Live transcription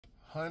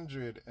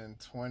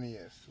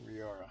120th.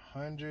 We are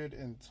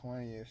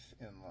 120th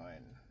in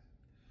line.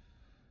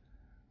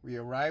 We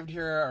arrived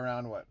here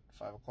around what,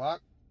 5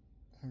 o'clock?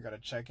 We got to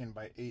check in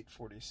by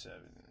 8:47.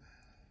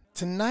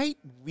 Tonight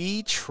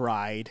we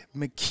tried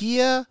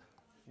Mikiya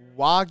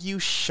Wagyu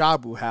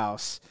Shabu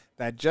House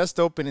that just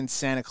opened in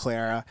Santa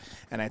Clara,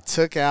 and I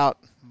took out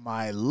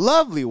my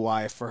lovely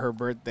wife for her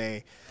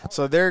birthday.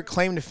 So their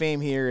claim to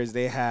fame here is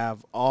they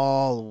have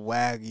all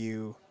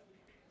Wagyu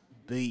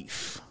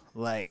beef,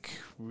 like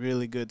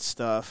really good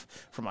stuff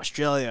from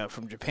Australia,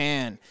 from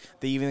Japan.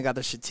 They even got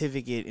their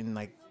certificate in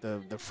like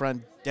the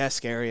front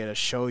desk area to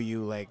show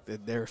you like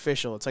they're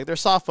official. It's like their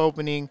soft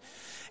opening,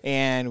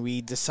 and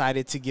we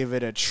decided to give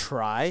it a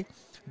try.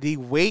 The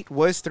wait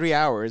was 3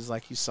 hours,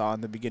 like you saw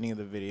in the beginning of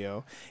the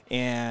video.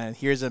 And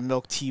here's a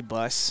milk tea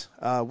bus.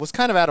 Was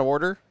kind of out of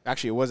order.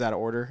 Actually, it was out of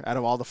order. Out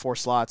of all the 4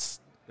 slots,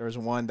 there was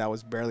one that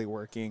was barely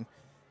working.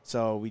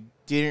 So we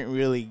didn't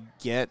really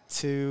get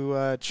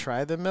to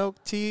try the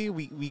milk tea.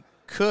 We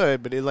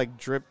could, but it like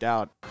dripped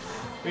out.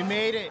 We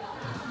made it.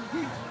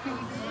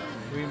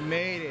 We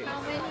made it.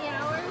 How many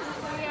hours?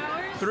 3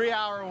 hours? 3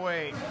 hour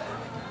wait.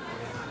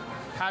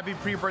 Happy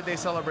pre-birthday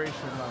celebration,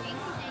 love. Thank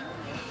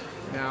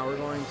you. Now we're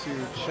going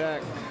to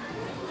check.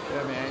 We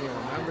have an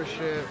annual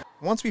membership.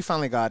 Once we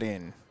finally got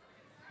in,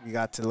 we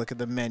got to look at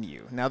the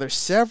menu. Now there's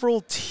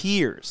several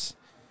tiers.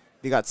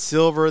 They got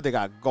silver, they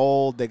got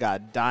gold, they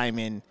got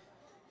diamond.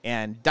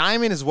 And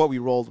diamond is what we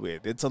rolled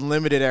with. It's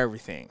unlimited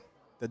everything.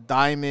 The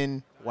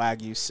diamond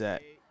Wagyu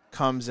set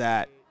comes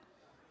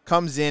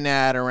in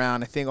at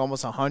around, I think,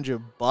 almost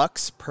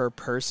 $100 per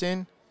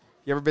person.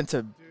 You ever been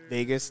to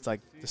Vegas? It's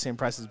like the same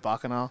price as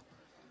Bacchanal.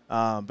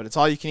 But it's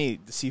all you can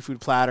eat. The seafood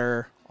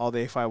platter, all the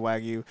A5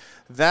 Wagyu.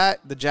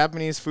 The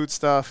Japanese food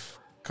stuff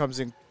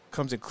comes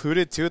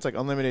included too. It's like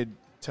unlimited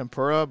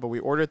tempura, but we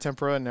ordered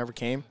tempura and never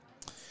came.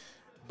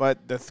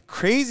 But the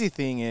crazy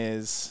thing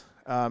is,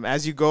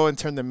 as you go and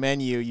turn the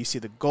menu, you see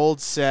the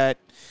gold set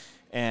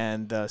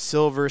and the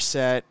silver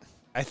set.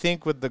 I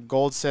think with the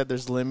gold set,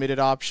 there's limited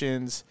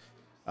options.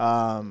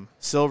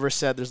 Silver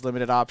set, there's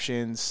limited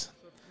options.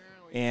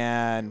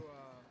 And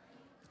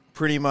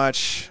pretty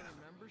much,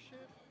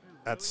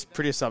 that's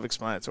pretty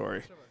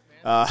self-explanatory.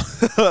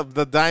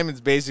 The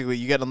diamonds, basically,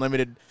 you get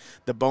unlimited,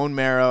 the bone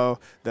marrow,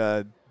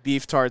 the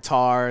beef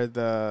tartare,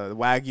 the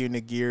Wagyu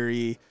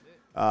nigiri,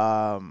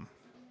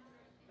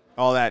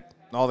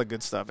 all the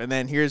good stuff. And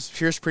then here's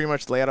pretty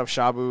much the layout of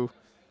shabu,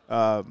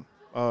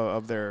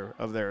 of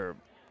their,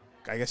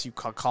 I guess you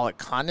call it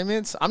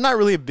condiments. I'm not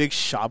really a big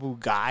shabu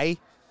guy,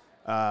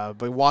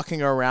 but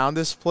walking around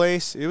this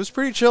place, it was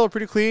pretty chill,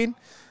 pretty clean.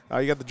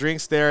 You got the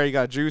drinks there, you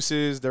got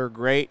juices, they're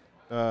great.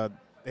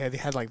 They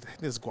had like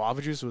this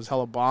guava juice was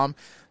hella bomb.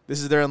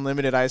 This is their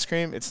unlimited ice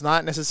cream. It's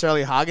not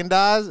necessarily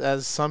Haagen-Dazs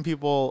as some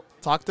people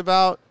talked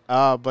about,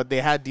 but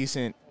they had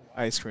decent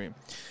ice cream.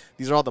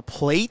 These are all the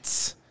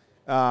plates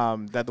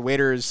that the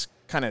waiters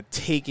kind of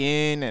take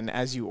in, and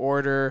as you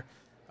order,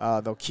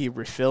 they'll keep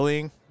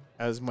refilling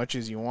as much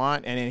as you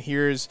want. And then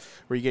here's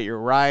where you get your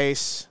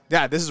rice.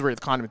 Yeah, this is where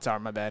the condiments are.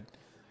 My bad,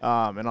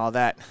 and all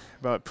that.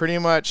 But pretty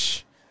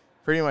much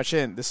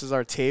it. This is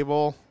our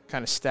table.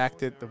 Kind of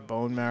stacked it. The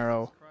bone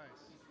marrow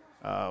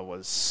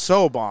was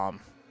so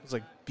bomb. It was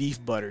like beef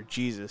butter.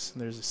 Jesus.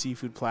 And there's a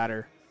seafood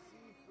platter.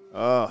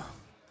 The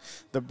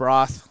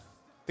broth.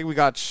 I think we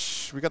got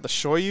the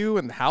shoyu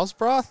and the house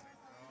broth.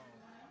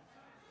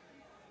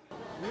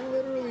 We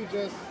literally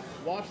just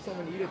watched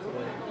someone eat it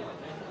today.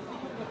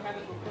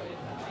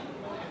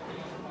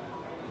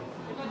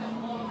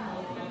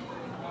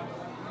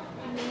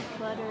 Beef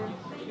butter.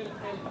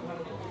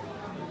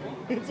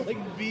 It's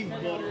like beef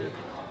butter.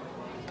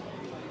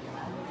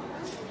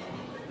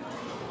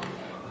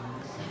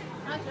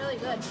 That's really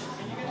good.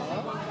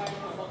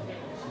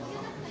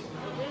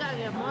 We gotta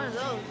get more of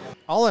those.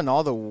 All in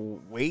all, the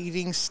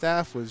waiting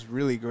staff was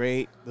really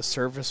great. The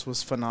service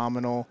was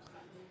phenomenal.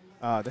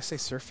 Did I say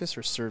surface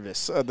or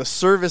service? The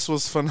service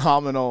was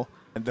phenomenal,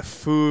 and the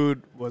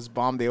food was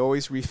bomb. They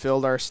always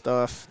refilled our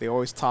stuff. They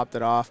always topped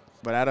it off.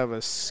 But out of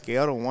a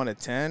scale of 1 to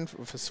 10,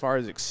 as far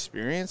as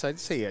experience, I'd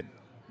say a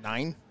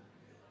 9,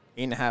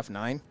 8.5,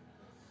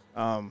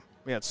 9.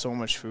 We had so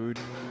much food.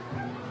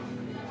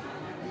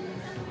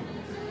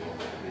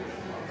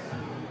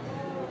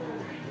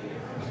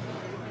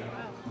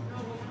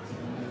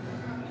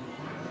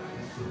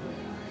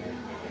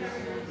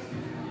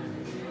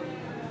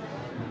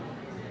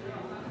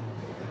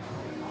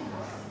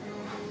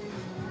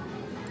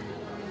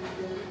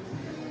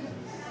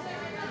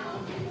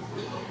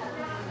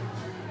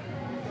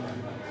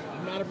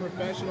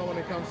 Professional when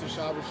it comes to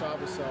shabu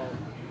shabu, so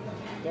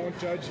don't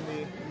judge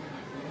me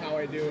how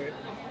I do it.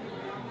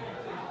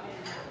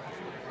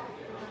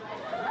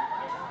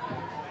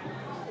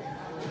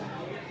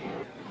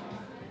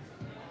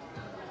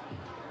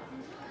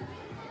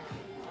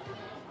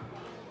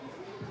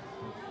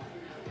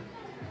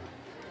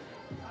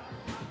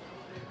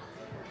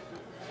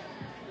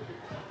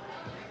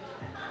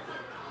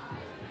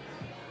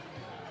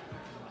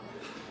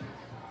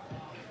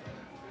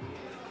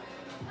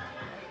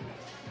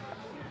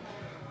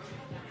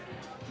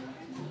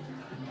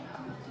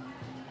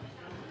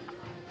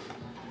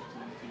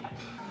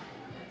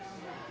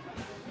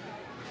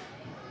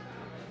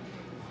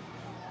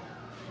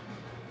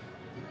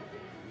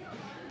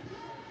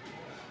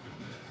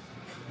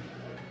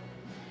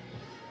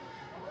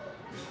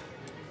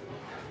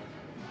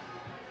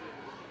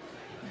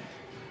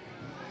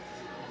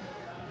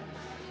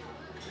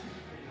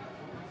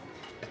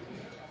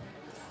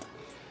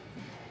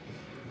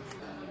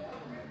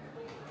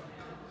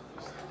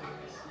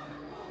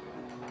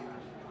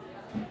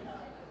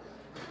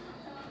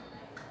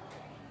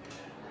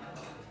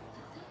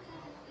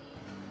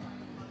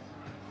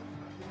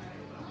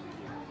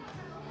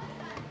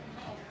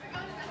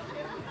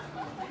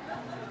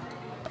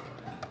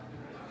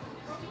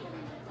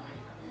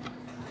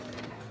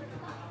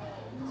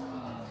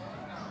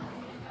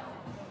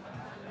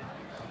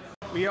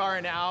 We are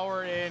an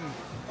hour in. You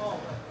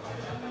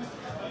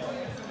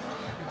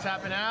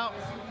tapping out?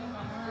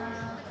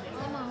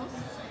 Almost.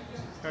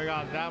 I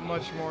got that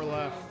much more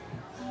left.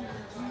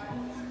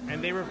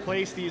 And they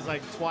replaced these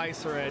like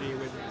twice already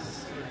with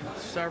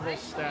several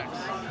stacks.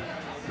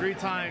 3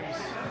 times.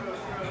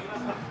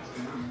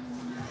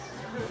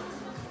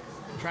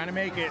 Trying to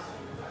make it.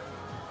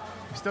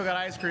 Still got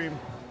ice cream.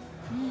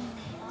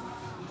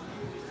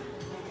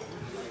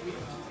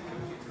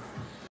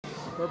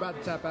 We're about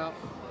to tap out.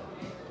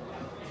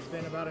 It's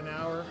been about an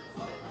hour.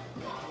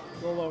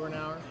 A little over an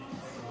hour.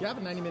 You have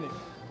a 90-minute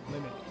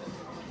limit.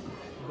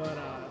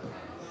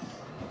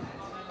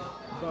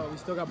 But we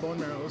still got bone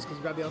marrows because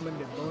we got the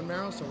unlimited bone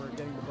marrow, so we're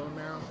getting the bone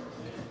marrow.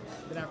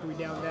 Then after we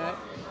down that,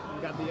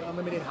 we got the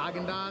unlimited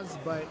Haagen-Dazs,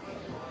 but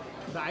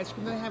the ice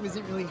cream that I have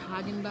isn't really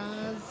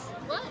Haagen-Dazs.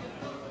 What?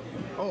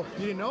 Oh,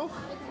 you didn't know?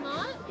 It's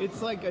not?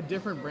 It's like a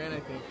different brand, I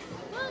think.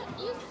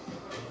 What?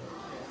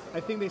 I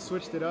think they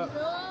switched it up.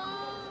 No.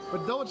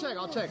 But double check,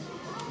 I'll check.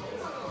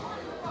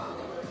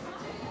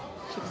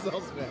 Check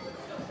else, man.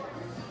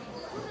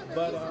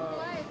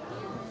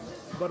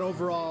 But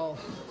overall,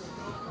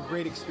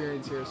 great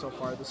experience here so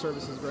far. The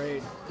service is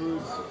great.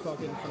 Food's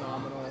fucking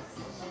phenomenal.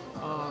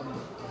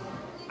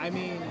 I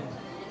mean,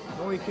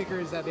 the only kicker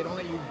is that they don't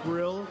let you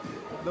grill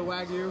the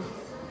Wagyu.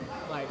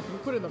 Like, you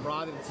put it in the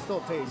broth and it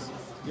still tastes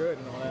good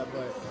and all that,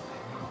 but...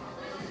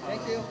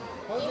 Thank you.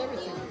 How's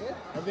everything? Good?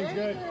 Everything's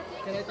good.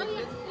 Can I take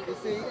it? You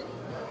see?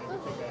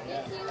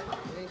 Thank you.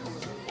 Thank you.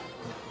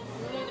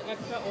 Need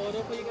extra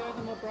order for you guys,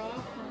 more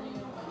broth?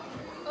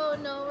 Oh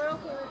no, we're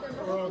okay with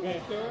it. We're okay.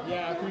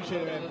 Yeah, I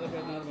appreciate it, man.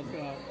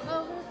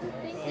 Oh, we're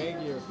good. Thank you.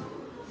 Thank you.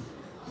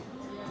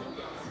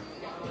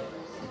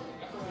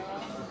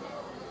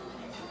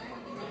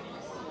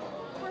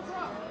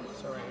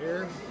 So right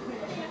here,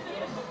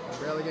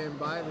 barely getting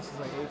by. This is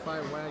like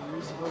 85 Wagyu. I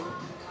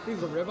think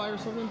it's a ribeye or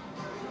something.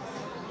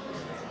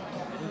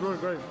 It's really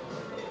great.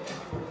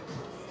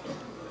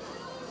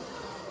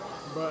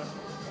 But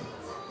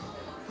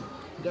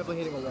definitely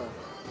hitting a wall.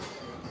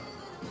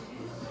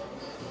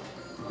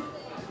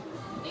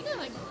 I think I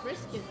like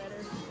brisket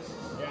better.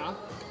 Yeah?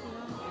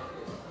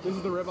 This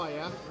is the ribeye,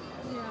 yeah?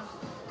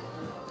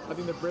 Yeah. I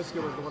think the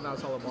brisket was the one that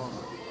was hella bomb.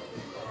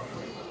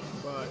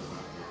 But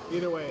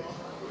either way,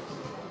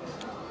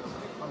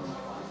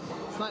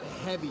 it's not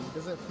heavy. It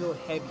doesn't feel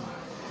heavy.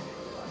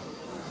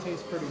 It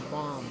tastes pretty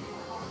bomb.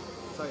 I'll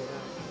tell you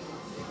that.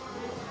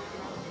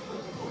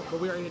 But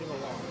we are hitting a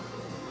wall.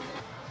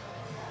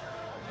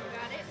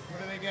 Got it.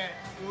 What do they get?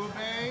 Ube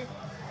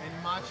and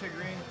matcha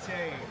green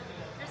tea.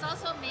 There's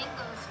also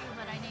mangoes too,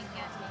 but I didn't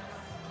get it.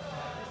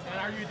 And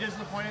are you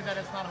disappointed that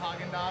it's not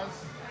Haagen-Dazs? I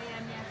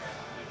am, yes.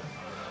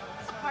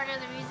 It's part of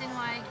the reason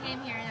why I came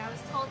here, and I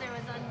was told there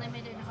was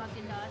unlimited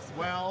Haagen-Dazs.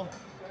 Well,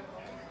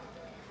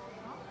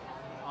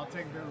 I'll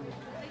take the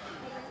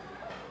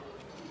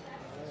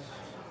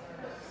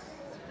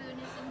Spoon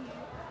is in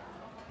here.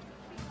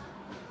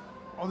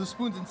 Oh, the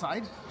spoon's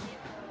inside?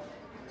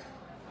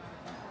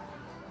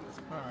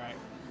 Alright.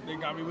 They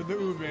got me with the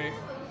ube. Okay.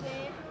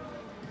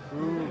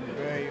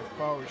 Ube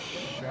for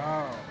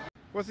sure.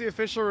 What's the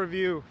official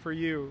review for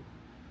you?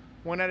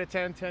 1 out of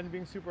 10, 10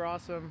 being super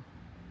awesome,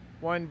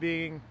 1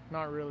 being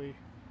not really.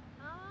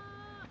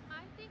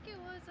 I think it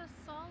was a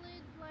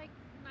solid like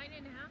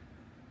 9.5.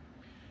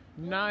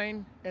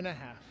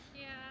 9.5.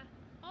 Yeah.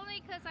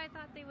 Only because I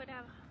thought they would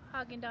have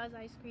Haagen-Dazs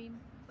ice cream,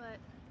 but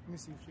Let me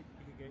see if we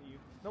could get you.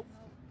 Nope.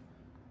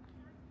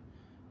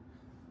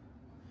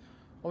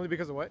 Only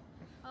because of what?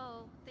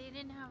 oh, they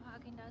didn't have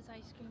Haagen-Dazs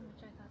ice cream,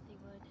 which I thought they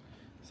would.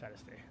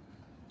 Saddest day.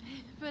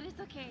 But it's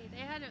okay. They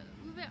had a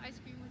ube ice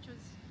cream, which was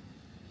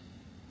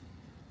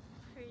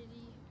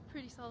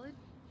pretty solid.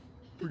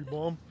 Pretty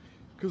bomb.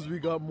 Because we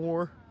got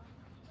more.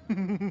 Gotta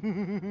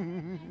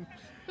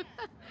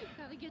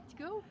get to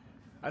go.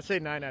 I'd say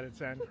 9 out of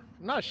 10.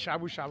 I'm not a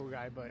shabu shabu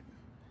guy, but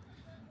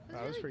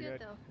that was really pretty good.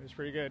 though. It was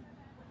pretty good.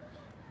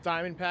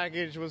 Diamond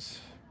package was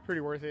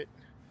pretty worth it.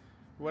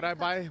 Would I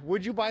buy?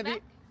 Would you buy the?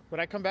 back? Would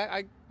I come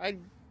back? I'd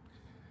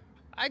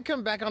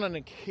come back on an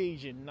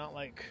occasion, not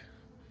like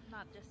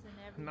Not just in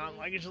every not day.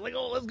 like it's just like,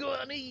 oh, let's go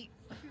out and eat.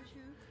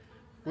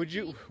 True,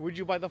 true. Would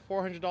you buy the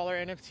 $400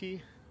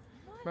 NFT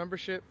What?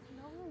 membership?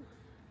 No.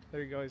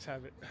 There you go, guys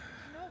have it. No.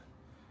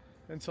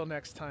 Until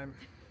next time,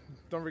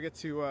 don't forget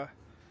to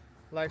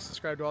like,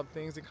 subscribe to all the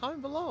things, and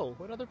comment below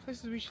what other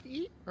places we should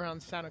eat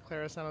around Santa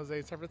Clara, San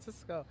Jose, San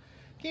Francisco.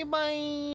 Okay, bye.